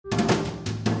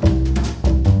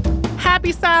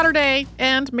Happy Saturday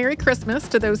and Merry Christmas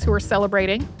to those who are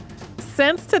celebrating.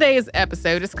 Since today's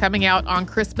episode is coming out on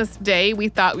Christmas Day, we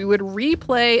thought we would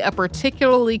replay a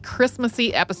particularly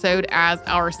Christmassy episode as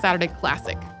our Saturday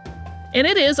classic. And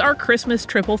it is our Christmas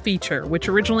triple feature, which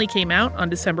originally came out on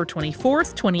December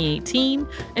 24th, 2018,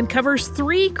 and covers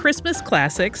 3 Christmas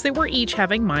classics that were each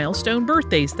having milestone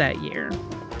birthdays that year.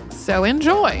 So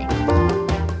enjoy!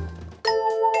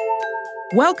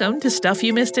 Welcome to Stuff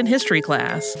You Missed in History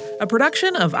Class, a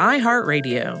production of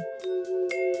iHeartRadio.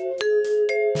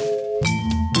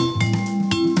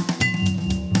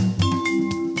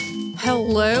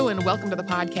 Hello and welcome to the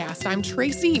podcast. I'm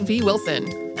Tracy V. Wilson.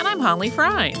 And I'm Holly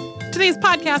Fry. Today's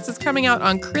podcast is coming out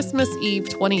on Christmas Eve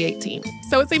 2018.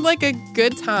 So it seemed like a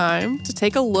good time to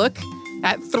take a look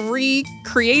at 3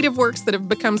 creative works that have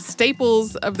become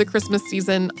staples of the Christmas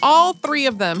season. All 3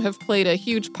 of them have played a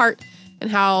huge part in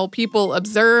how people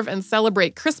observe and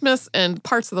celebrate Christmas in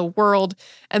parts of the world.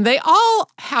 And they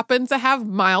all happen to have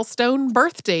milestone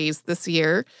birthdays this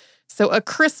year. So A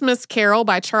Christmas Carol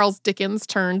by Charles Dickens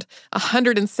turned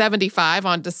 175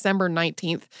 on December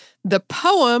 19th. The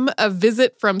poem A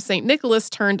Visit from St. Nicholas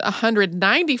turned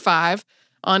 195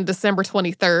 on December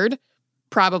 23rd.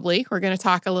 Probably. We're going to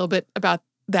talk a little bit about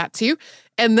that too.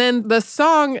 And then the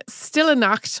song Stille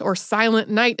Nacht or Silent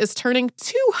Night is turning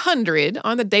 200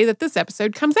 on the day that this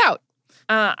episode comes out.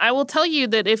 I will tell you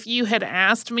that if you had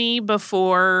asked me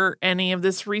before any of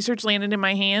this research landed in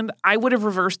my hand, I would have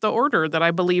reversed the order that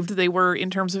I believed they were in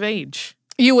terms of age.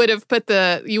 You would have put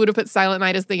Silent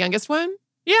Night as the youngest one?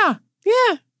 Yeah.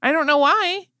 Yeah. I don't know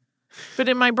why, but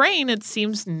in my brain it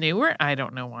seems newer. I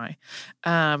don't know why.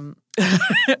 I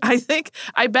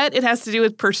bet it has to do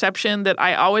with perception that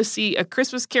I always see a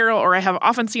Christmas Carol, or I have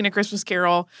often seen a Christmas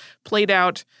Carol played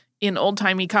out in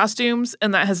old-timey costumes,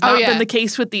 and that has not been the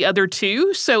case with the other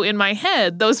 2. So in my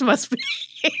head, those must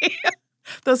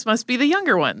be the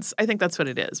younger ones. I think that's what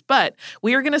it is. But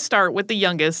we are going to start with the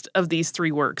youngest of these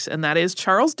 3 works, and that is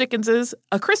Charles Dickens's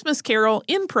A Christmas Carol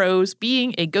in prose,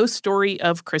 being a ghost story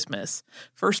of Christmas,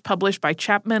 first published by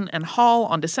Chapman and Hall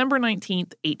on December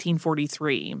 19th,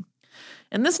 1843.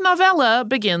 And this novella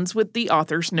begins with the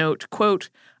author's note, quote,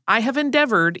 I have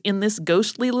endeavored in this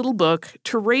ghostly little book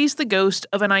to raise the ghost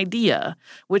of an idea,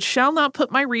 which shall not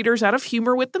put my readers out of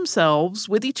humor with themselves,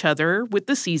 with each other, with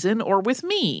the season, or with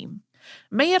me.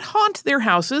 May it haunt their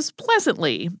houses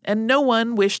pleasantly, and no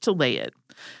one wish to lay it.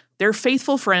 Their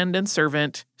faithful friend and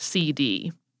servant,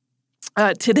 C.D.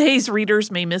 Today's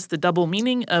readers may miss the double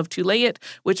meaning of to lay it,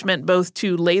 which meant both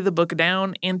to lay the book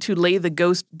down and to lay the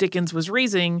ghost Dickens was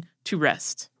raising to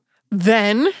rest.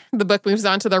 Then the book moves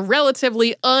on to the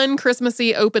relatively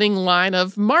un-Christmassy opening line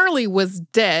of Marley was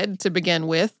dead to begin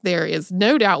with. There is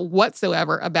no doubt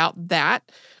whatsoever about that.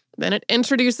 Then it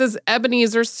introduces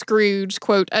Ebenezer Scrooge,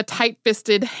 quote, a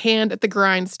tight-fisted hand at the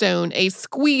grindstone, a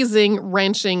squeezing,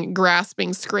 wrenching,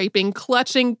 grasping, scraping,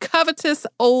 clutching, covetous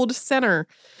old sinner.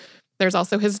 There's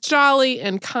also his jolly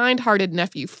and kind-hearted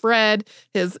nephew Fred,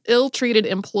 his ill-treated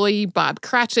employee Bob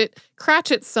Cratchit,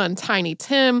 Cratchit's son Tiny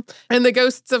Tim, and the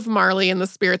ghosts of Marley and the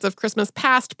spirits of Christmas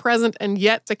past, present, and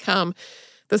yet to come.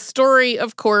 The story,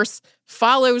 of course,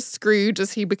 follows Scrooge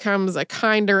as he becomes a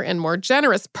kinder and more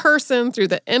generous person through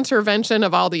the intervention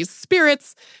of all these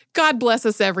spirits. God bless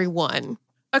us, everyone.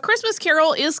 A Christmas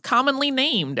Carol is commonly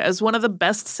named as one of the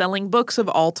best-selling books of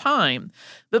all time,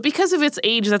 but because of its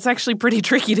age, that's actually pretty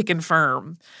tricky to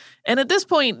confirm. And at this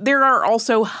point, there are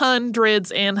also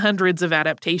hundreds and hundreds of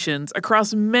adaptations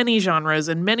across many genres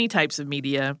and many types of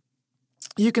media.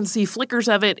 You can see flickers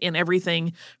of it in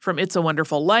everything from It's a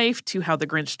Wonderful Life to How the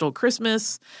Grinch Stole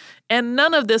Christmas, and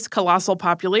none of this colossal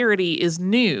popularity is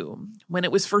new. When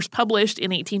it was first published in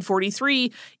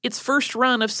 1843, its first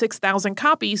run of 6,000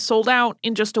 copies sold out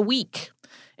in just a week.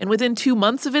 And within 2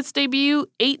 months of its debut,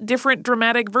 8 different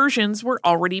dramatic versions were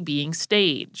already being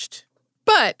staged.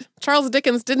 But Charles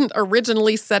Dickens didn't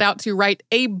originally set out to write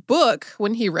a book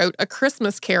when he wrote A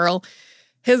Christmas Carol.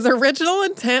 His original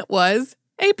intent was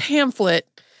a pamphlet.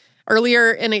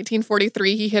 Earlier in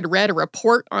 1843, he had read a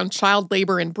report on child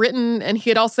labor in Britain, and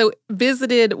he had also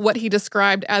visited what he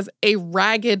described as a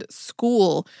ragged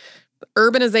school.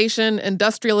 Urbanization,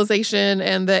 industrialization,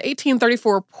 and the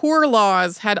 1834 Poor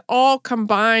Laws had all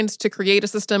combined to create a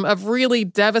system of really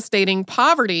devastating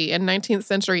poverty in 19th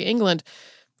century England.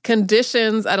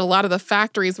 Conditions at a lot of the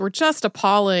factories were just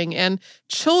appalling, and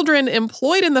children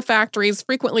employed in the factories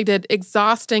frequently did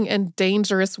exhausting and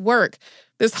dangerous work.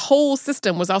 This whole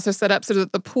system was also set up so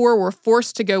that the poor were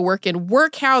forced to go work in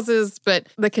workhouses, but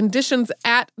the conditions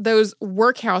at those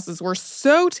workhouses were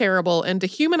so terrible and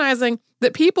dehumanizing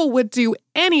that people would do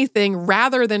anything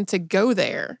rather than to go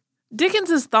there.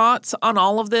 Dickens's thoughts on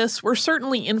all of this were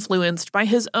certainly influenced by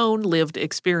his own lived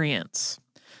experience.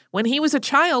 When he was a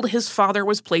child, his father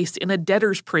was placed in a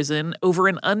debtor's prison over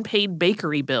an unpaid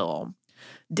bakery bill.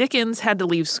 Dickens had to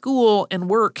leave school and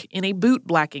work in a boot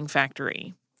blacking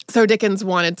factory. So Dickens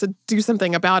wanted to do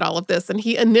something about all of this, and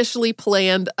he initially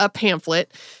planned a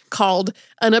pamphlet called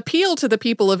An Appeal to the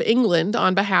People of England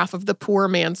on Behalf of the Poor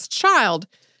Man's Child.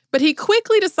 But he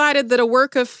quickly decided that a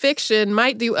work of fiction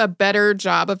might do a better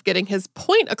job of getting his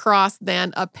point across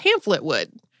than a pamphlet would.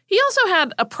 He also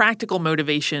had a practical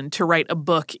motivation to write a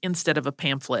book instead of a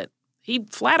pamphlet. He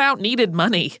flat out needed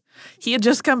money. He had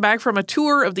just come back from a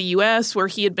tour of the U.S. where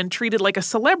he had been treated like a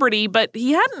celebrity, but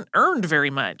he hadn't earned very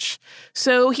much.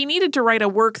 So he needed to write a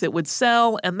work that would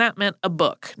sell, and that meant a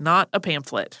book, not a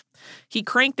pamphlet. He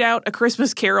cranked out A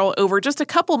Christmas Carol over just a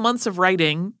couple months of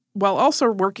writing, while also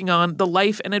working on The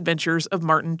Life and Adventures of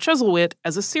Martin Chuzzlewit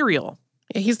as a serial.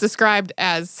 He's described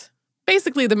as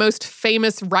basically the most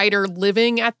famous writer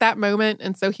living at that moment.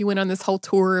 And so he went on this whole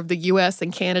tour of the U.S.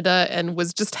 and Canada and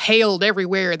was just hailed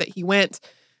everywhere that he went,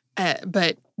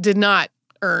 but did not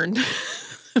earn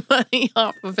money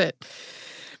off of it.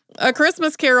 A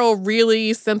Christmas Carol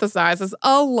really synthesizes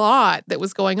a lot that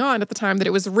was going on at the time that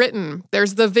it was written.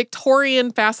 There's the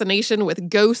Victorian fascination with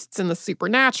ghosts and the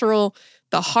supernatural,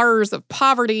 the horrors of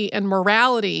poverty and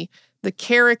morality. The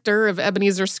character of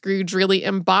Ebenezer Scrooge really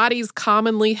embodies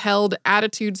commonly held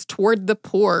attitudes toward the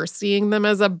poor, seeing them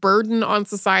as a burden on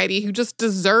society who just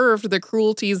deserved the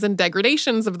cruelties and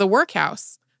degradations of the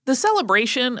workhouse. The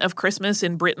celebration of Christmas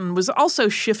in Britain was also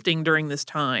shifting during this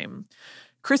time.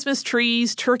 Christmas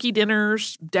trees, turkey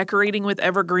dinners, decorating with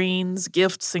evergreens,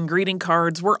 gifts, and greeting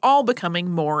cards were all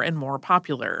becoming more and more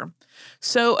popular.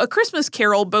 So A Christmas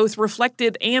Carol both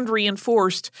reflected and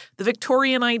reinforced the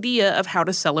Victorian idea of how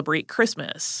to celebrate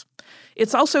Christmas.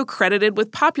 It's also credited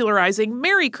with popularizing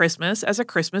Merry Christmas as a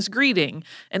Christmas greeting,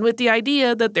 and with the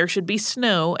idea that there should be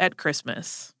snow at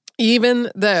Christmas. Even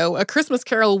though A Christmas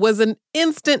Carol was an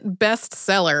instant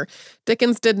bestseller,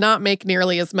 Dickens did not make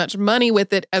nearly as much money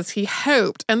with it as he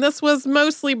hoped, and this was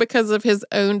mostly because of his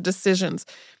own decisions.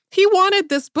 He wanted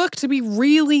this book to be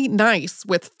really nice,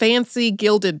 with fancy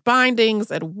gilded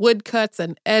bindings and woodcuts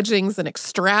and edgings and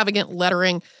extravagant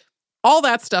lettering. All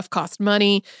that stuff cost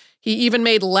money. He even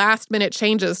made last-minute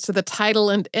changes to the title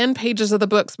and end pages of the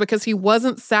books because he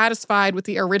wasn't satisfied with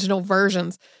the original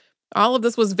versions. All of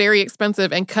this was very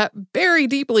expensive and cut very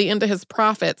deeply into his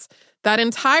profits. That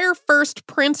entire first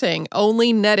printing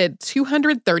only netted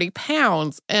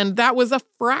 £230, and that was a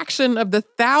fraction of the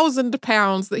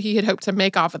 £1,000 that he had hoped to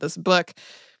make off of this book.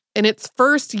 In its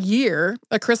first year,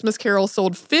 A Christmas Carol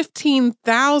sold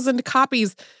 15,000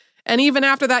 copies, and even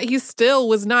after that, he still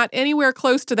was not anywhere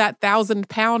close to that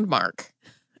 £1,000 mark.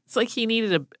 It's like he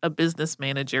needed a business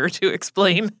manager to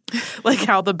explain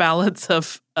how the balance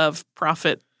of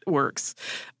profit works.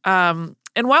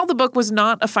 And while the book was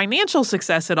not a financial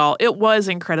success at all, it was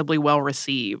incredibly well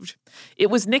received. It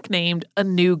was nicknamed A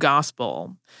New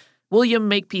Gospel. William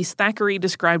Makepeace Thackeray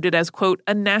described it as, quote,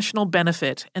 a national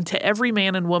benefit, and to every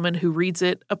man and woman who reads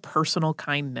it, a personal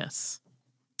kindness.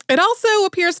 It also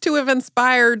appears to have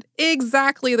inspired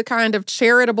exactly the kind of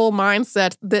charitable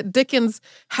mindset that Dickens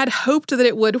had hoped that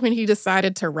it would when he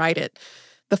decided to write it.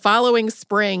 The following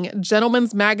spring,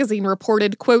 Gentleman's Magazine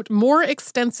reported, quote, more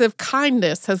extensive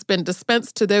kindness has been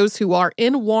dispensed to those who are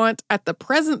in want at the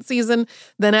present season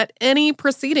than at any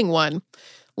preceding one.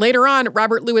 Later on,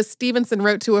 Robert Louis Stevenson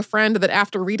wrote to a friend that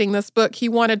after reading this book, he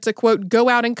wanted to, quote, go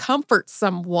out and comfort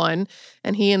someone.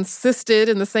 And he insisted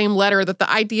in the same letter that the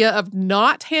idea of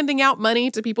not handing out money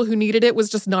to people who needed it was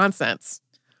just nonsense.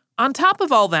 On top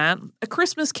of all that, A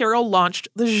Christmas Carol launched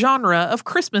the genre of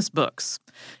Christmas books.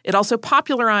 It also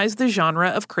popularized the genre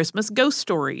of Christmas ghost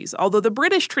stories, although the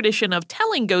British tradition of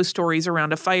telling ghost stories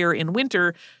around a fire in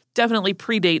winter definitely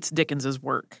predates Dickens's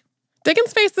work.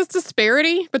 Dickens faced this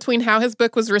disparity between how his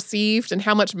book was received and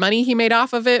how much money he made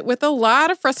off of it with a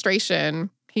lot of frustration.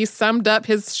 He summed up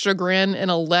his chagrin in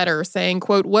a letter saying,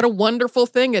 quote, what a wonderful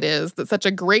thing it is that such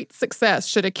a great success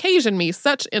should occasion me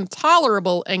such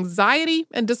intolerable anxiety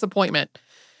and disappointment.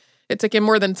 It took him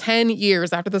more than 10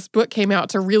 years after this book came out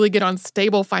to really get on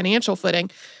stable financial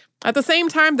footing. At the same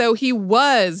time, though, he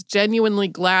was genuinely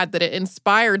glad that it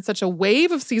inspired such a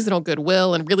wave of seasonal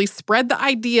goodwill and really spread the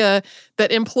idea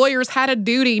that employers had a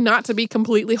duty not to be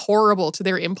completely horrible to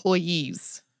their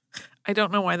employees. I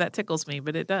don't know why that tickles me,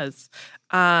 but it does.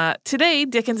 Today,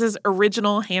 Dickens's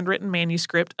original handwritten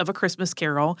manuscript of A Christmas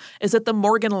Carol is at the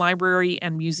Morgan Library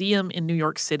and Museum in New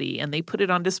York City, and they put it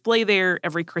on display there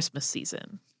every Christmas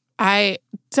season. I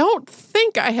don't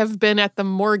think I have been at the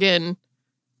Morgan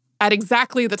at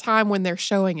exactly the time when they're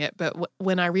showing it. But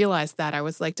when I realized that, I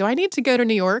was like, do I need to go to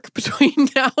New York between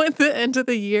now and the end of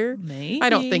the year? Maybe. I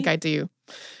don't think I do.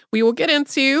 We will get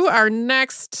into our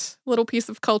next little piece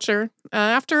of culture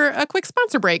after a quick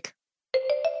sponsor break.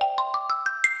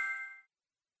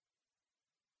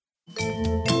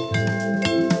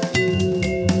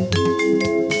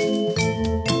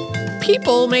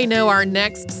 People may know our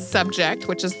next subject,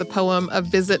 which is the poem A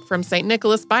Visit from St.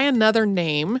 Nicholas, by another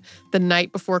name, The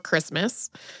Night Before Christmas.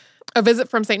 A Visit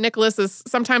from St. Nicholas is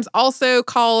sometimes also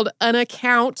called An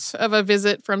Account of a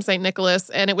Visit from St. Nicholas,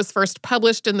 and it was first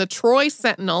published in the Troy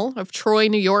Sentinel of Troy,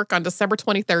 New York on December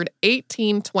 23rd,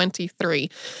 1823.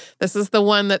 This is the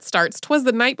one that starts, "'Twas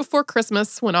the night before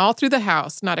Christmas, when all through the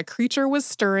house not a creature was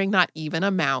stirring, not even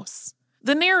a mouse."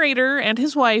 The narrator and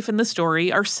his wife in the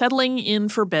story are settling in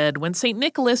for bed when St.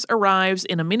 Nicholas arrives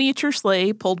in a miniature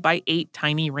sleigh pulled by 8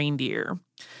 tiny reindeer.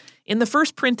 In the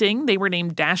first printing, they were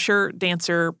named Dasher,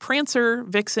 Dancer, Prancer,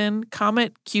 Vixen,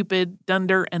 Comet, Cupid,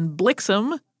 Dunder, and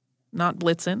Blixen, not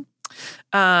Blitzen.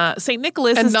 St.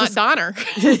 Nicholas and not Donner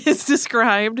is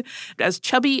described as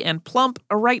chubby and plump,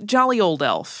 a right jolly old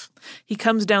elf. He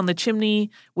comes down the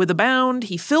chimney with a bound,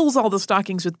 he fills all the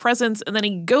stockings with presents, and then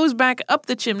he goes back up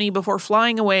the chimney before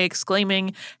flying away,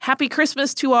 exclaiming, "Happy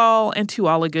Christmas to all, and to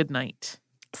all a good night."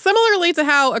 Similarly to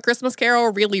how A Christmas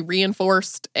Carol really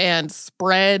reinforced and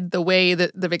spread the way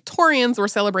that the Victorians were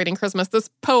celebrating Christmas, this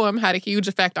poem had a huge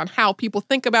effect on how people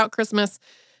think about Christmas,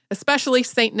 especially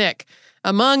St. Nick.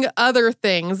 Among other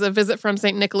things, A Visit from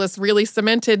St. Nicholas really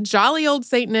cemented jolly old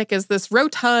St. Nick as this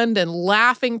rotund and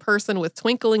laughing person with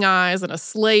twinkling eyes and a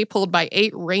sleigh pulled by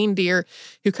 8 reindeer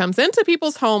who comes into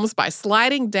people's homes by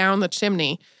sliding down the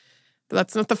chimney.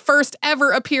 That's not the first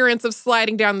ever appearance of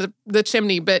sliding down the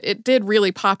chimney, but it did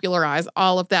really popularize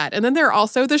all of that. And then there are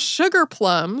also the sugar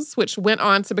plums, which went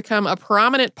on to become a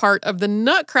prominent part of the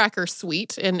Nutcracker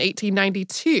Suite in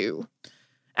 1892.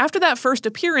 After that first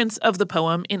appearance of the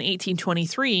poem in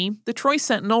 1823, the Troy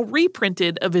Sentinel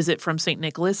reprinted A Visit from St.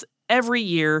 Nicholas every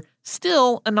year,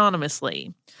 still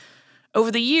anonymously. Over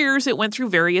the years, it went through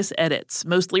various edits,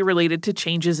 mostly related to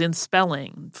changes in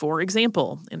spelling. For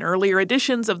example, in earlier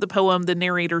editions of the poem, the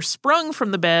narrator sprung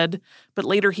from the bed, but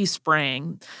later he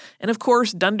sprang. And of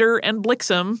course, Dunder and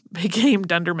Blixen became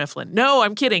Dunder Mifflin. No,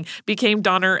 I'm kidding, became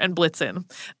Donner and Blitzen.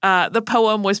 The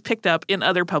poem was picked up in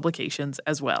other publications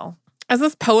as well. As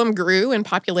this poem grew in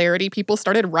popularity, people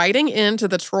started writing into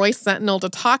the Troy Sentinel to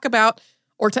talk about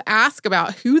or to ask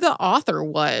about who the author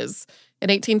was. In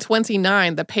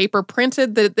 1829, the paper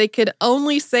printed that they could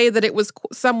only say that it was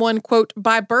someone, quote,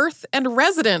 by birth and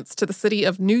residence to the city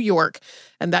of New York,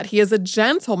 and that he is a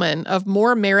gentleman of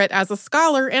more merit as a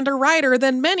scholar and a writer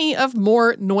than many of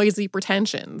more noisy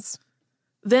pretensions.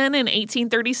 Then in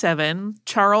 1837,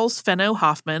 Charles Fenno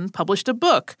Hoffman published a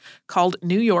book called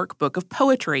New York Book of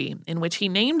Poetry, in which he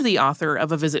named the author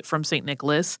of A Visit from St.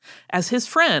 Nicholas as his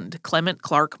friend, Clement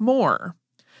Clark Moore.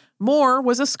 Moore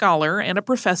was a scholar and a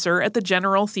professor at the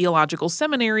General Theological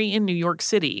Seminary in New York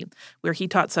City, where he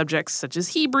taught subjects such as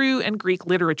Hebrew and Greek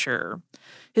literature.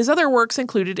 His other works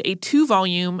included a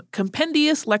 2-volume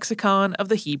Compendious Lexicon of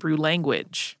the Hebrew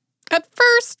Language. At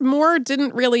first, Moore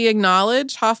didn't really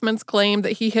acknowledge Hoffman's claim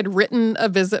that he had written A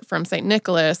Visit from St.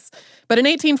 Nicholas, but in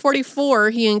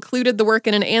 1844, he included the work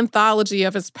in an anthology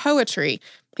of his poetry.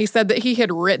 He said that he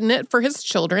had written it for his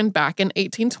children back in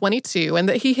 1822 and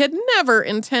that he had never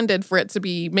intended for it to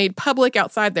be made public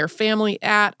outside their family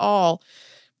at all.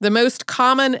 The most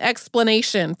common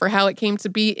explanation for how it came to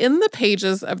be in the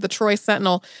pages of the Troy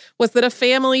Sentinel was that a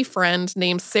family friend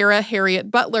named Sarah Harriet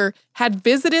Butler had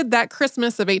visited that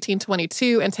Christmas of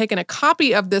 1822 and taken a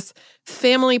copy of this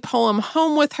family poem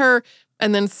home with her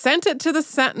and then sent it to the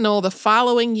Sentinel the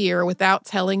following year without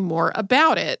telling more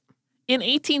about it. In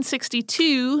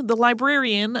 1862, the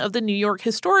librarian of the New York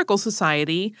Historical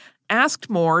Society asked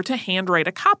Moore to handwrite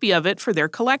a copy of it for their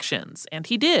collections, and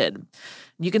he did.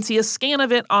 You can see a scan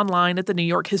of it online at the New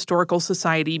York Historical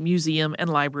Society Museum and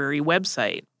Library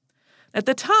website. At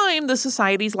the time, the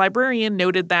Society's librarian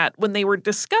noted that when they were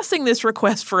discussing this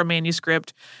request for a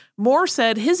manuscript, Moore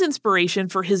said his inspiration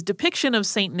for his depiction of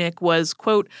St. Nick was,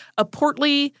 quote, a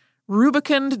portly,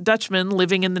 rubicund Dutchman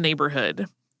living in the neighborhood.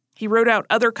 He wrote out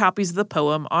other copies of the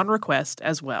poem on request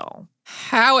as well.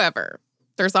 However,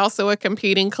 there's also a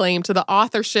competing claim to the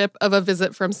authorship of A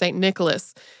Visit from St.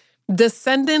 Nicholas.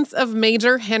 Descendants of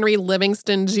Major Henry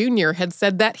Livingston Jr. had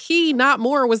said that he, not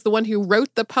Moore, was the one who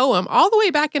wrote the poem all the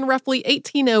way back in roughly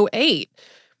 1808.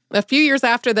 A few years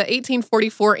after the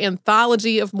 1844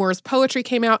 anthology of Moore's poetry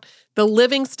came out, the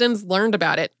Livingstons learned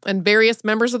about it, and various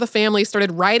members of the family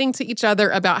started writing to each other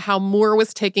about how Moore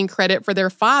was taking credit for their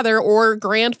father or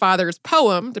grandfather's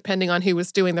poem, depending on who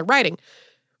was doing the writing.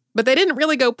 But they didn't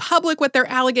really go public with their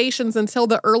allegations until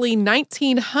the early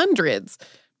 1900s.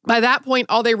 By that point,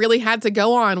 all they really had to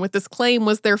go on with this claim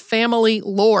was their family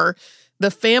lore.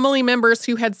 The family members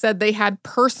who had said they had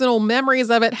personal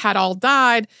memories of it had all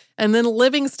died, and then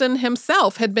Livingston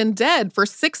himself had been dead for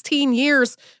 16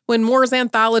 years when Moore's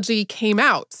anthology came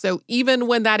out. So even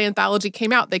when that anthology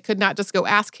came out, they could not just go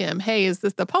ask him, hey, is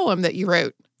this the poem that you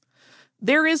wrote?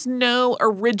 There is no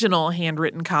original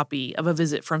handwritten copy of A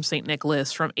Visit from St.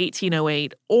 Nicholas from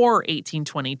 1808 or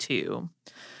 1822.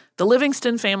 The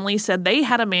Livingston family said they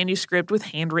had a manuscript with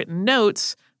handwritten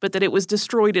notes, but that it was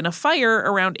destroyed in a fire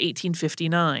around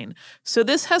 1859. So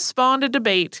this has spawned a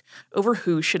debate over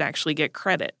who should actually get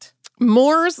credit.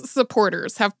 Moore's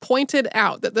supporters have pointed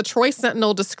out that the Troy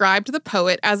Sentinel described the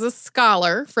poet as a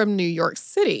scholar from New York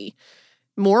City.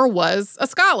 Moore was a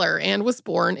scholar and was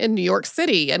born in New York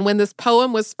City. And when this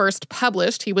poem was first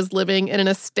published, he was living in an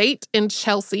estate in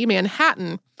Chelsea,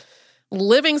 Manhattan.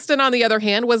 Livingston, on the other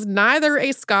hand, was neither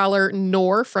a scholar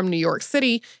nor from New York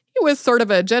City. He was sort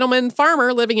of a gentleman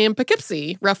farmer living in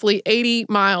Poughkeepsie, roughly 80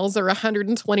 miles or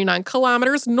 129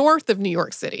 kilometers north of New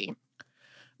York City.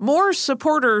 Moore's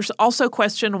supporters also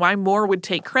question why Moore would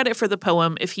take credit for the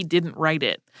poem if he didn't write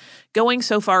it, going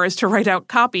so far as to write out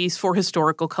copies for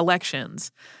historical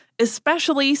collections,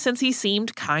 especially since he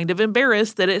seemed kind of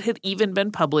embarrassed that it had even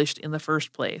been published in the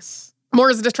first place.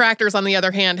 Moore's detractors, on the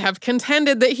other hand, have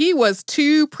contended that he was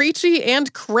too preachy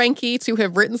and cranky to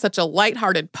have written such a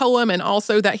lighthearted poem, and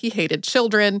also that he hated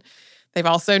children. They've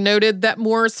also noted that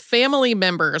Moore's family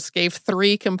members gave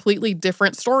 3 completely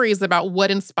different stories about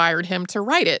what inspired him to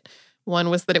write it. One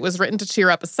was that it was written to cheer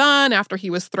up a son after he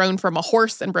was thrown from a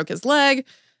horse and broke his leg.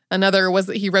 Another was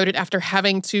that he wrote it after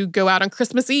having to go out on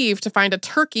Christmas Eve to find a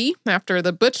turkey after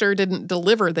the butcher didn't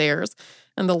deliver theirs.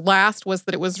 And the last was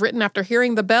that it was written after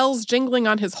hearing the bells jingling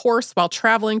on his horse while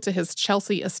traveling to his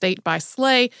Chelsea estate by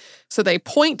sleigh. So they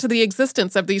point to the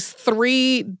existence of these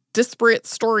 3 disparate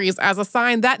stories as a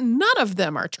sign that none of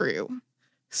them are true.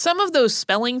 Some of those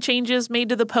spelling changes made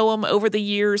to the poem over the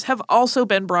years have also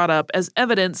been brought up as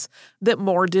evidence that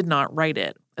Moore did not write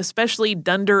it, especially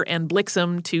Dunder and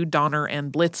Blixen to Donner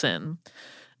and Blitzen.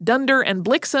 Dunder and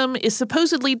Blixen is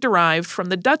supposedly derived from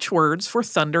the Dutch words for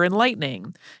thunder and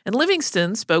lightning, and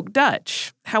Livingston spoke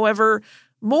Dutch. However,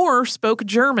 Moore spoke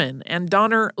German, and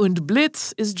Donner und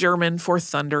Blitz is German for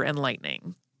thunder and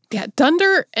lightning. Yeah,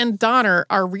 Dunder and Donner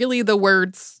are really the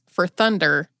words for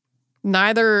thunder.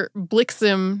 Neither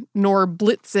Blixen nor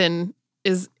Blitzen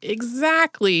is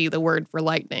exactly the word for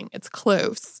lightning. It's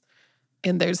close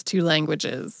in those 2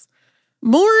 languages.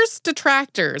 Moore's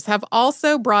detractors have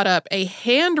also brought up a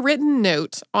handwritten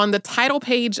note on the title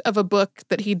page of a book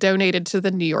that he donated to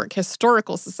the New York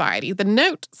Historical Society. The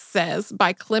note says,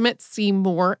 by Clement C.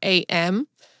 Moore, A.M.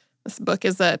 This book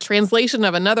is a translation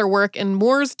of another work, and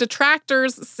Moore's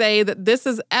detractors say that this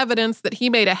is evidence that he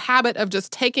made a habit of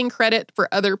just taking credit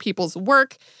for other people's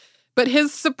work. But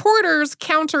his supporters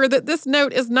counter that this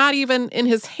note is not even in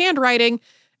his handwriting,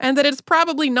 and that it's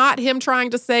probably not him trying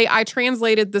to say, I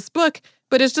translated this book,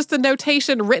 but it's just a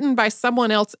notation written by someone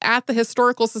else at the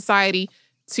Historical Society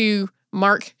to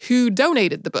mark who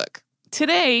donated the book.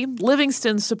 Today,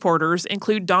 Livingston's supporters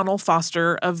include Donald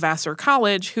Foster of Vassar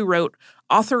College, who wrote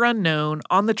Author Unknown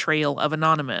on the Trail of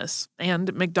Anonymous,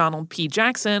 and McDonald P.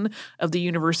 Jackson of the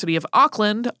University of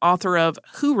Auckland, author of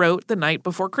Who Wrote the Night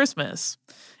Before Christmas,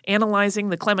 analyzing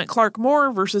the Clement Clarke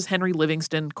Moore versus Henry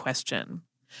Livingston question.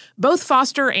 Both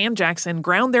Foster and Jackson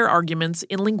ground their arguments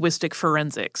in linguistic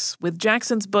forensics, with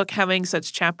Jackson's book having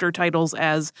such chapter titles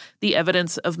as The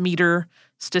Evidence of Meter,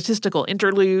 Statistical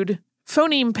Interlude,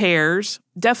 Phoneme Pairs,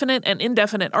 Definite and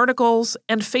Indefinite Articles,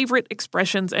 and Favorite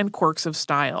Expressions and Quirks of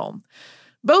Style.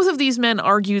 Both of these men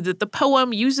argue that the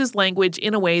poem uses language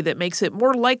in a way that makes it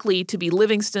more likely to be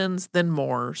Livingston's than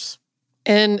Moore's.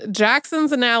 In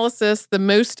Jackson's analysis, the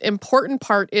most important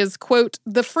part is, quote,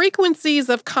 the frequencies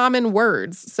of common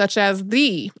words, such as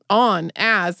the, on,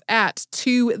 as, at,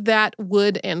 to, that,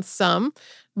 would, and some,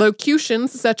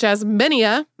 locutions such as many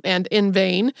a and in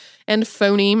vain, and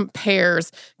phoneme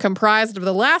pairs, comprised of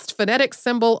the last phonetic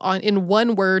symbol in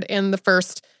one word and the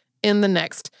first in the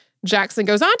next. Jackson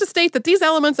goes on to state that these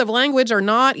elements of language are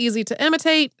not easy to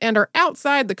imitate and are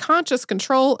outside the conscious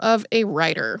control of a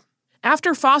writer.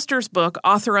 After Foster's book,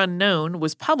 Author Unknown,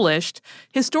 was published,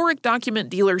 historic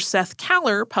document dealer Seth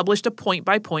Kaller published a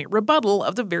point-by-point rebuttal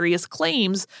of the various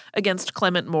claims against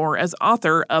Clement Moore as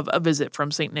author of A Visit from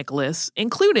St. Nicholas,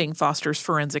 including Foster's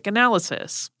forensic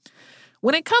analysis.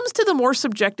 When it comes to the more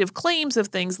subjective claims of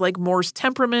things like Moore's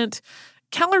temperament,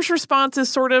 Keller's response is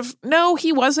sort of, no,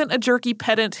 he wasn't a jerky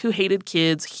pedant who hated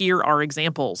kids. Here are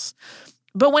examples.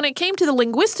 But when it came to the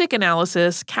linguistic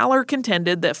analysis, Kaller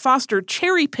contended that Foster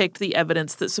cherry-picked the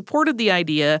evidence that supported the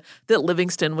idea that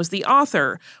Livingston was the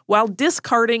author, while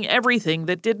discarding everything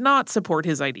that did not support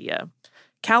his idea.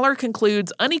 Kaller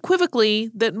concludes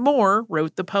unequivocally that Moore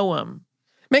wrote the poem.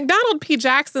 McDonald P.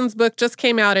 Jackson's book just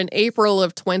came out in April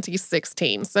of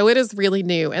 2016, so it is really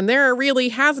new, and there really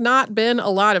has not been a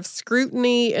lot of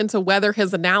scrutiny into whether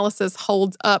his analysis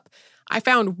holds up. I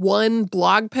found one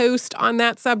blog post on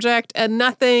that subject and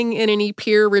nothing in any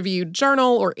peer-reviewed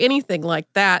journal or anything like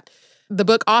that. The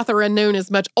book Author Unknown is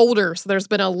much older, so there's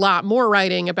been a lot more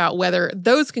writing about whether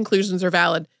those conclusions are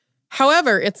valid.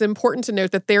 However, it's important to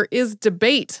note that there is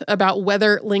debate about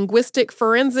whether linguistic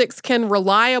forensics can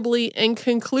reliably and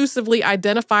conclusively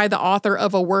identify the author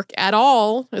of a work at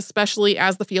all, especially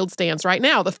as the field stands right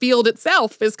now. The field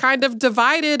itself is kind of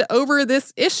divided over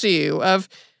this issue of,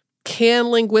 can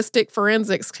linguistic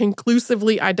forensics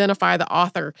conclusively identify the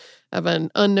author of an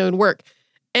unknown work?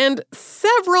 And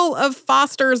several of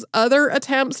Foster's other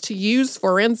attempts to use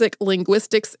forensic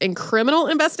linguistics in criminal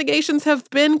investigations have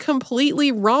been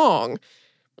completely wrong.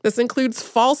 This includes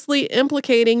falsely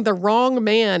implicating the wrong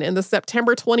man in the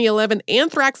September 2011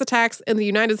 anthrax attacks in the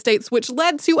United States, which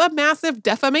led to a massive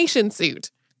defamation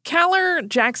suit. Kaller,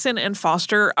 Jackson, and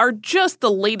Foster are just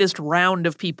the latest round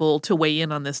of people to weigh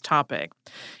in on this topic.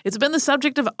 It's been the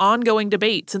subject of ongoing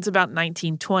debate since about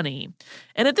 1920.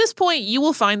 And at this point, you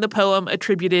will find the poem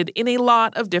attributed in a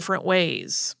lot of different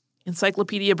ways.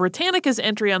 Encyclopedia Britannica's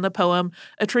entry on the poem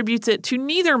attributes it to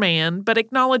neither man, but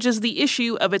acknowledges the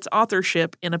issue of its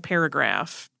authorship in a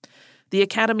paragraph. The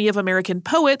Academy of American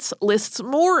Poets lists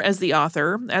Moore as the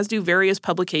author, as do various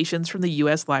publications from the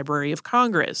U.S. Library of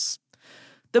Congress.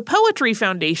 The Poetry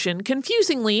Foundation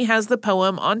confusingly has the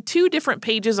poem on two different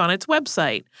pages on its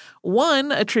website, one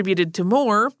attributed to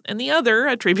Moore and the other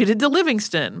attributed to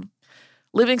Livingston.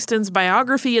 Livingston's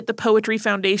biography at the Poetry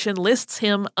Foundation lists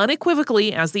him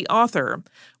unequivocally as the author,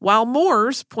 while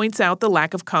Moore's points out the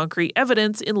lack of concrete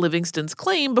evidence in Livingston's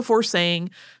claim before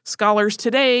saying, scholars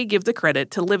today give the credit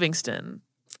to Livingston.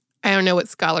 I don't know what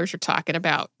scholars are talking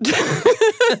about.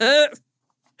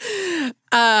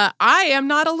 I am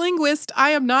not a linguist.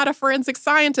 I am not a forensic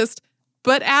scientist.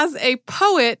 But as a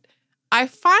poet, I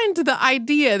find the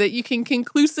idea that you can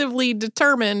conclusively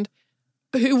determine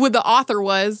who the author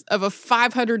was of a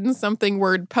 500 and something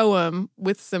word poem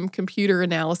with some computer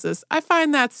analysis. I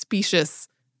find that specious.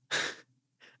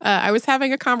 I was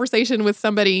having a conversation with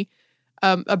somebody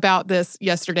about this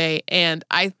yesterday, and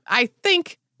I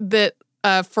think that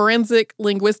forensic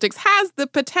linguistics has the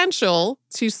potential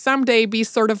to someday be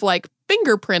sort of like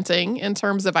fingerprinting in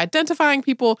terms of identifying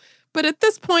people, but at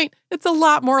this point, it's a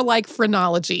lot more like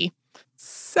phrenology.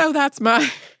 So that's my...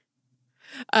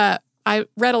 I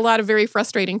read a lot of very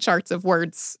frustrating charts of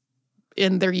words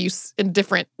in their use in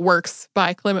different works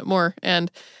by Clement Moore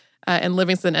and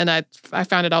Livingston, and I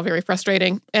found it all very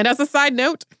frustrating. And as a side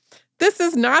note, this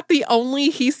is not the only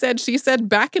he said, she said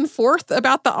back and forth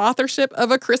about the authorship of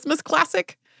a Christmas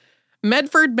classic.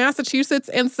 Medford, Massachusetts,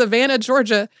 and Savannah,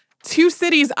 Georgia, two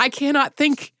cities I cannot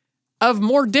think of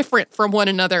more different from one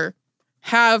another,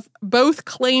 have both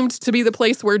claimed to be the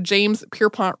place where James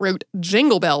Pierpont wrote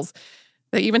Jingle Bells.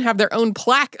 They even have their own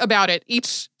plaque about it,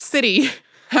 each city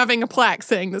having a plaque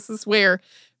saying this is where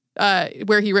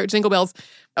he wrote Jingle Bells.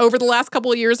 Over the last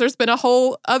couple of years, there's been a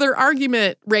whole other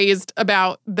argument raised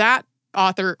about that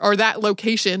author or that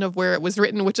location of where it was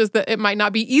written, which is that it might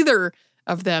not be either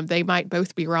of them. They might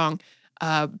both be wrong.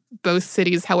 Both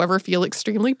cities, however, feel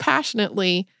extremely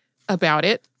passionately about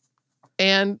it.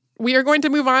 And we are going to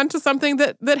move on to something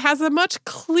that has a much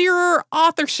clearer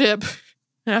authorship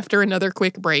after another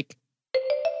quick break.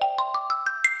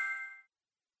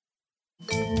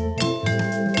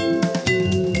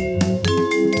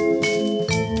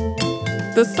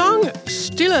 The song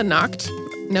Stille Nacht,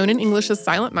 known in English as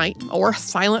Silent Night or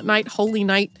Silent Night, Holy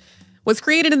Night, was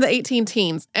created in the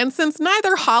 18-teens. And since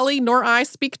neither Holly nor I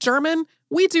speak German,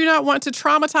 we do not want to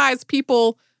traumatize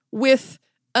people with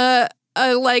a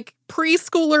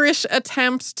preschoolerish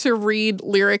attempt to read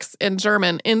lyrics in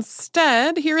German.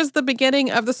 Instead, here is the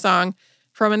beginning of the song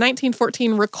from a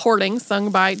 1914 recording sung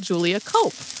by Julia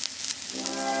Culp.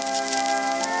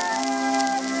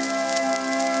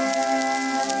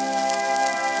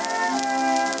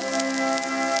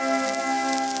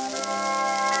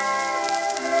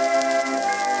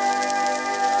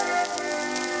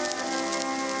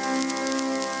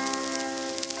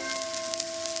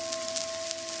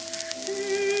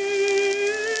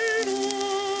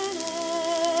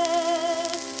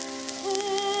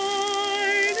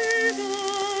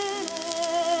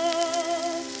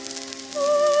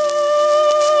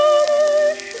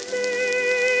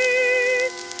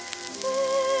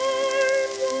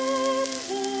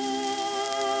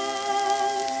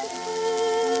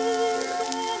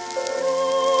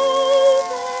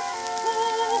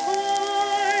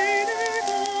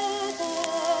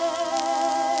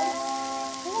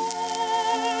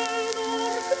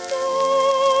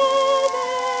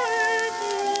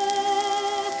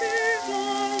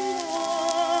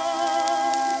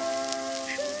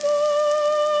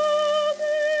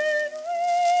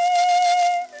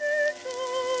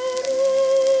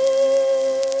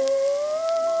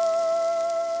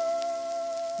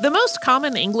 The most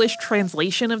common English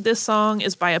translation of this song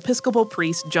is by Episcopal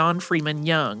priest John Freeman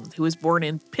Young, who was born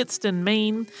in Pittston,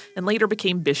 Maine, and later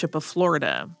became Bishop of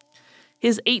Florida.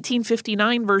 His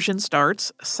 1859 version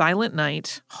starts, Silent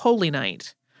night, holy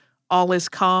night. All is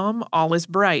calm, all is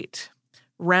bright.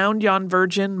 Round yon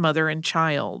virgin, mother and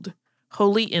child.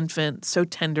 Holy infant, so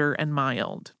tender and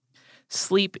mild.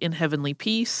 Sleep in heavenly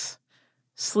peace.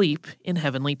 Sleep in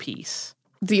heavenly peace.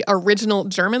 The original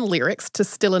German lyrics to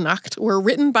Stille Nacht were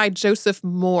written by Joseph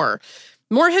Mohr.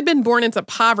 Mohr had been born into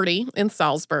poverty in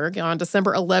Salzburg on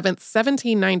December 11th,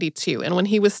 1792. And when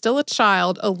he was still a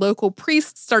child, a local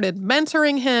priest started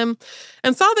mentoring him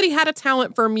and saw that he had a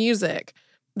talent for music.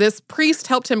 This priest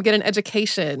helped him get an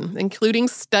education, including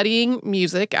studying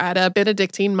music at a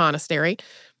Benedictine monastery.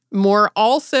 Mohr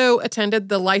also attended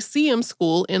the Lyceum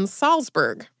School in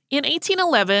Salzburg. In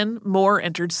 1811, Mohr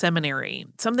entered seminary,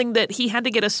 something that he had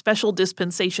to get a special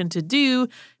dispensation to do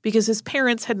because his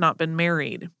parents had not been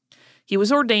married. He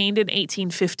was ordained in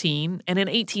 1815, and in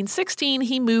 1816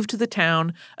 he moved to the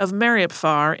town of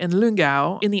Mariapfarr in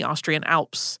Lungau in the Austrian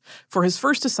Alps for his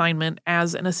first assignment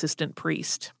as an assistant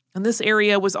priest. And this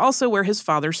area was also where his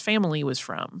father's family was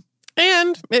from.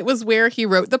 And it was where he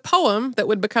wrote the poem that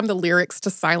would become the lyrics to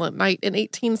Silent Night in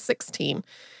 1816.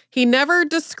 He never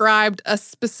described a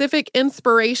specific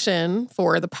inspiration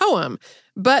for the poem,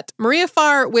 but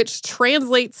Mariapfarr, which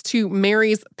translates to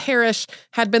Mary's parish,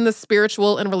 had been the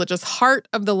spiritual and religious heart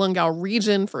of the Lungau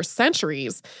region for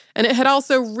centuries, and it had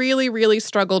also really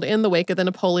struggled in the wake of the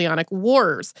Napoleonic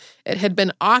Wars. It had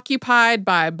been occupied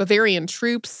by Bavarian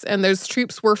troops, and those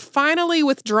troops were finally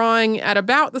withdrawing at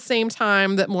about the same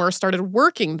time that Mohr started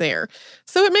working there.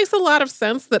 So it makes a lot of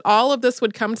sense that all of this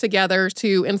would come together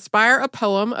to inspire a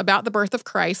poem about the birth of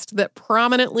Christ that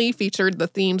prominently featured the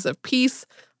themes of peace,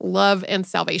 love, and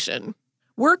salvation.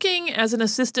 Working as an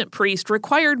assistant priest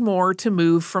required Mohr to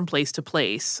move from place to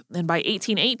place, and by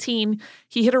 1818,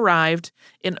 he had arrived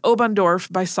in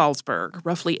Oberndorf by Salzburg,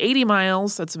 roughly 80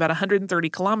 miles, that's about 130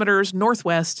 kilometers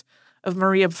northwest of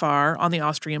Mariapfarr on the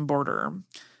Austrian border.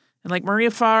 And like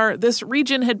Mariapfarr, this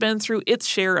region had been through its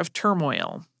share of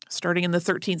turmoil. Starting in the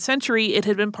 13th century, it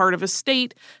had been part of a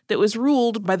state that was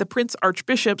ruled by the prince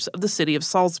archbishops of the city of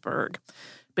Salzburg.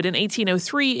 But in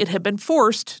 1803, it had been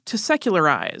forced to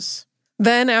secularize.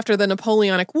 Then, after the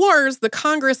Napoleonic Wars, the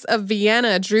Congress of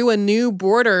Vienna drew a new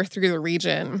border through the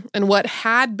region, and what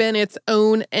had been its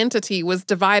own entity was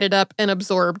divided up and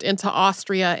absorbed into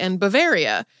Austria and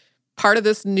Bavaria. Part of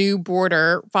this new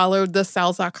border followed the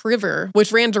Salzach River,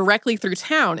 which ran directly through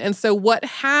town, and so what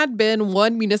had been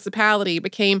one municipality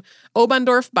became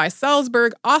Oberndorf by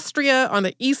Salzburg, Austria on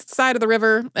the east side of the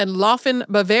river, and Laufen,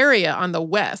 Bavaria on the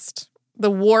west. The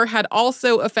war had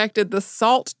also affected the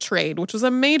salt trade, which was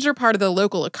a major part of the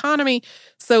local economy,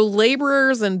 so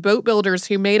laborers and boat builders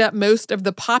who made up most of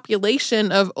the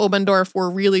population of Oberndorf were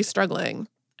really struggling.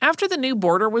 After the new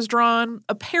border was drawn,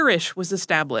 a parish was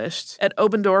established at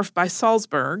Oberndorf by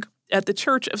Salzburg at the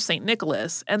Church of St.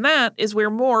 Nicholas, and that is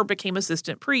where Mohr became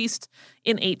assistant priest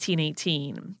in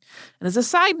 1818. And as a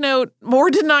side note, Mohr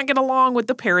did not get along with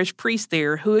the parish priest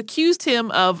there, who accused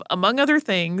him of, among other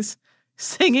things,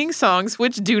 singing songs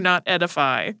which do not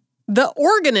edify. The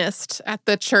organist at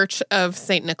the Church of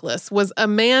St. Nicholas was a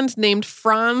man named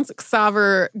Franz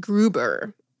Xaver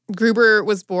Gruber. Gruber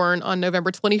was born on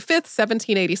November 25th,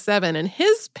 1787, and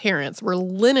his parents were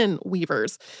linen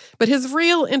weavers. But his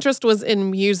real interest was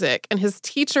in music, and his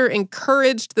teacher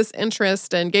encouraged this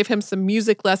interest and gave him some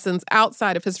music lessons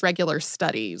outside of his regular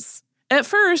studies. At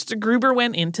first, Gruber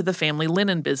went into the family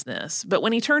linen business, but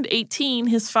when he turned 18,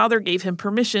 his father gave him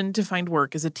permission to find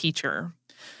work as a teacher.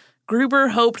 Gruber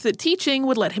hoped that teaching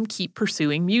would let him keep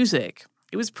pursuing music.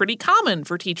 It was pretty common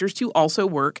for teachers to also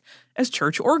work as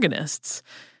church organists.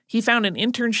 He found an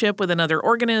internship with another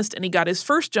organist, and he got his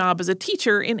first job as a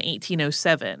teacher in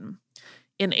 1807.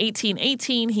 In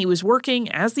 1818, he was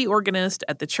working as the organist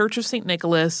at the Church of St.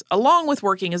 Nicholas, along with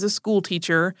working as a school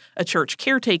teacher, a church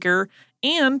caretaker,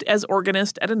 and as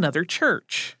organist at another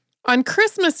church. On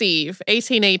Christmas Eve,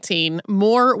 1818,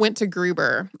 Mohr went to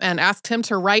Gruber and asked him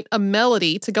to write a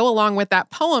melody to go along with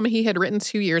that poem he had written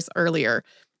 2 years earlier.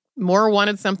 Mohr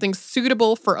wanted something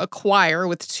suitable for a choir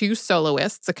with 2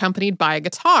 soloists accompanied by a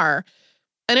guitar.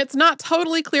 And it's not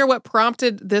totally clear what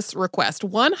prompted this request.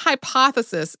 One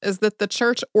hypothesis is that the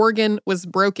church organ was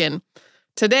broken.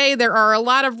 Today, there are a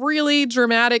lot of really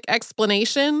dramatic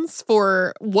explanations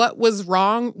for what was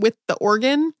wrong with the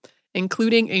organ,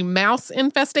 including a mouse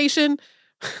infestation.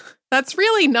 That's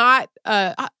really not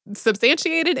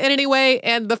substantiated in any way,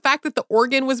 and the fact that the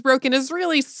organ was broken is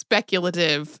really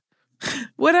speculative.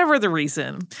 Whatever the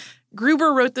reason,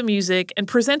 Gruber wrote the music and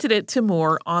presented it to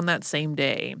Moore on that same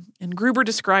day, and Gruber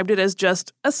described it as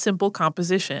just a simple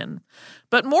composition.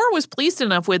 But Moore was pleased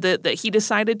enough with it that he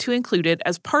decided to include it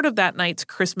as part of that night's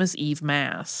Christmas Eve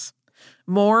Mass.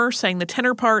 Moore sang the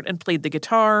tenor part and played the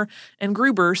guitar, and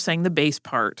Gruber sang the bass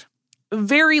part.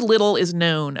 Very little is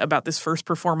known about this first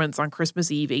performance on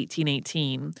Christmas Eve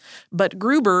 1818, but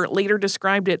Gruber later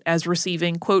described it as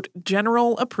receiving, quote,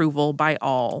 general approval by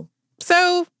all.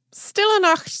 So, Stille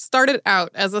Nacht started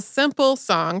out as a simple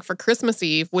song for Christmas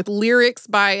Eve with lyrics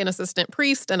by an assistant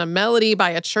priest and a melody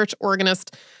by a church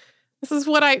organist. This is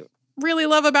what I really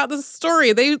love about this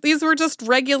story. These were just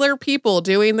regular people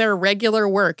doing their regular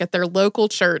work at their local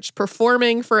church,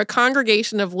 performing for a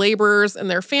congregation of laborers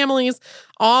and their families,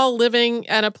 all living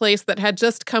at a place that had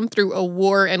just come through a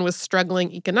war and was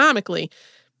struggling economically.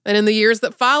 And in the years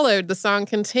that followed, the song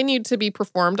continued to be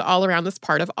performed all around this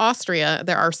part of Austria.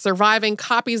 There are surviving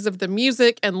copies of the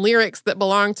music and lyrics that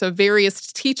belong to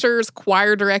various teachers,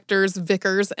 choir directors,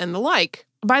 vicars, and the like.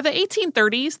 By the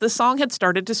 1830s, the song had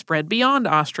started to spread beyond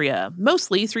Austria,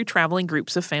 mostly through traveling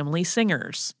groups of family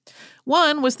singers.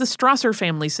 One was the Strasser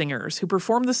family singers, who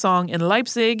performed the song in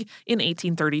Leipzig in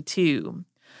 1832.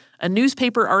 A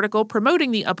newspaper article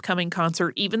promoting the upcoming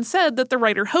concert even said that the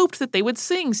writer hoped that they would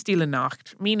sing Stille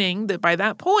Nacht, meaning that by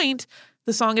that point,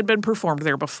 the song had been performed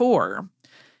there before.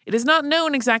 It is not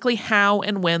known exactly how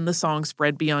and when the song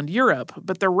spread beyond Europe,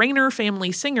 but the Rayner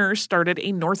family singers started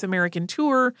a North American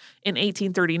tour in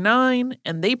 1839,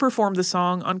 and they performed the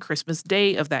song on Christmas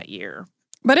Day of that year.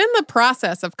 But in the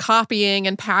process of copying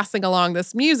and passing along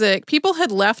this music, people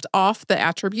had left off the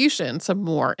attribution to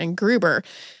Moore and Gruber.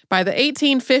 By the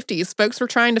 1850s, folks were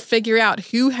trying to figure out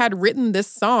who had written this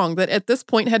song that at this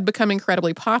point had become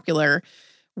incredibly popular.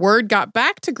 Word got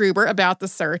back to Gruber about the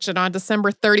search, and on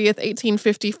December 30th,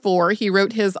 1854, he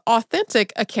wrote his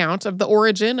authentic account of the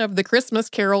origin of the Christmas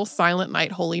carol Silent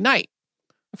Night, Holy Night.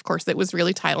 Of course, it was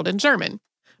really titled in German.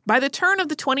 By the turn of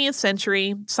the 20th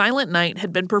century, Silent Night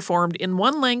had been performed in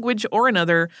one language or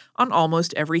another on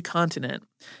almost every continent.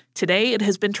 Today, it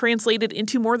has been translated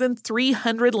into more than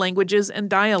 300 languages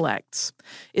and dialects.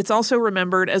 It's also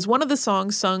remembered as one of the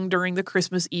songs sung during the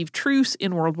Christmas Eve truce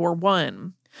in World War I.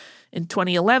 In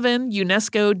 2011,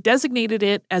 UNESCO designated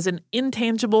it as an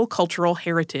intangible cultural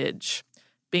heritage.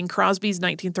 Bing Crosby's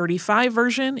 1935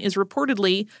 version is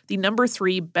reportedly the number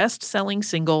 3 best-selling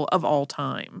single of all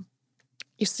time.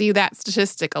 You see that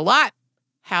statistic a lot.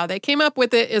 How they came up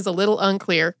with it is a little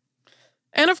unclear.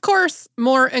 And of course,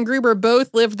 Moore and Gruber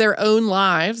both lived their own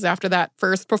lives after that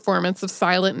first performance of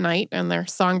Silent Night and their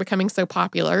song becoming so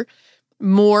popular.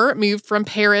 Moore moved from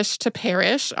parish to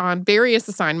parish on various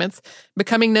assignments,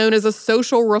 becoming known as a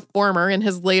social reformer in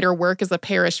his later work as a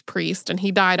parish priest, and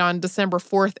he died on December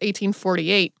 4th,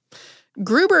 1848.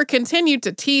 Gruber continued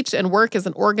to teach and work as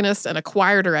an organist and a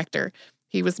choir director.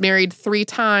 He was married 3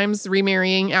 times,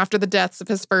 remarrying after the deaths of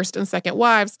his first and second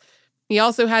wives. He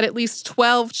also had at least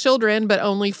 12 children, but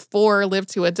only 4 lived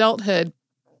to adulthood.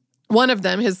 One of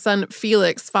them, his son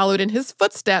Felix, followed in his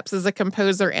footsteps as a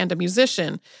composer and a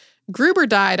musician. Gruber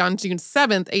died on June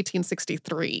 7th,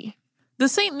 1863. The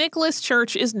St. Nicholas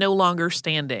Church is no longer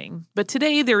standing, but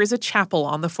today there is a chapel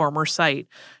on the former site,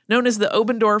 known as the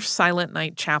Obendorf Silent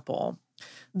Night Chapel.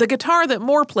 The guitar that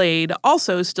Moore played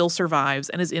also still survives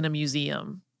and is in a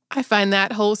museum. I find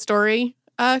that whole story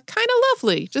kind of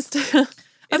lovely. Just a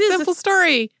simple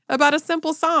story about a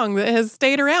simple song that has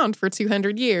stayed around for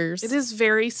 200 years. It is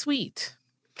very sweet.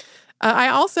 I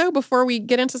also, before we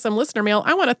get into some listener mail,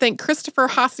 I want to thank Christopher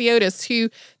Hasiotis,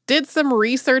 who did some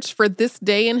research for this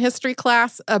day in history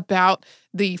class about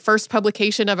the first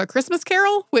publication of A Christmas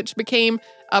Carol, which became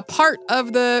a part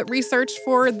of the research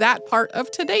for that part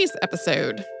of today's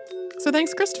episode. So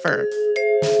thanks, Christopher.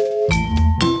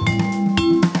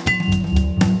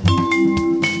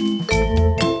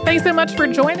 Thanks so much for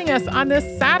joining us on this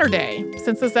Saturday.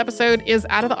 Since this episode is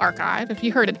out of the archive, if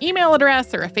you heard an email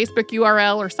address or a Facebook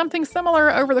URL or something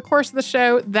similar over the course of the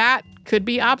show, that could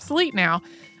be obsolete now.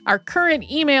 Our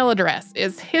current email address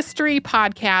is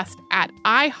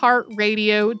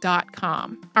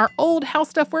historypodcast@iheartradio.com. Our old How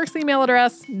Stuff Works email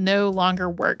address no longer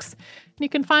works. You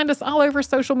can find us all over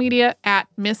social media at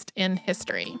Missed in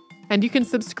History. And you can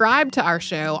subscribe to our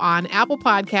show on Apple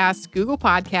Podcasts, Google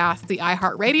Podcasts, the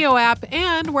iHeartRadio app,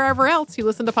 and wherever else you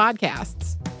listen to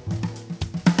podcasts.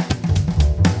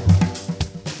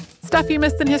 Stuff You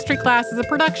Missed in History Class is a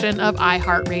production of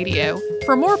iHeartRadio.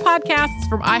 For more podcasts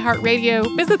from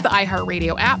iHeartRadio, visit the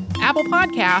iHeartRadio app, Apple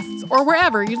Podcasts, or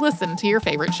wherever you listen to your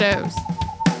favorite shows.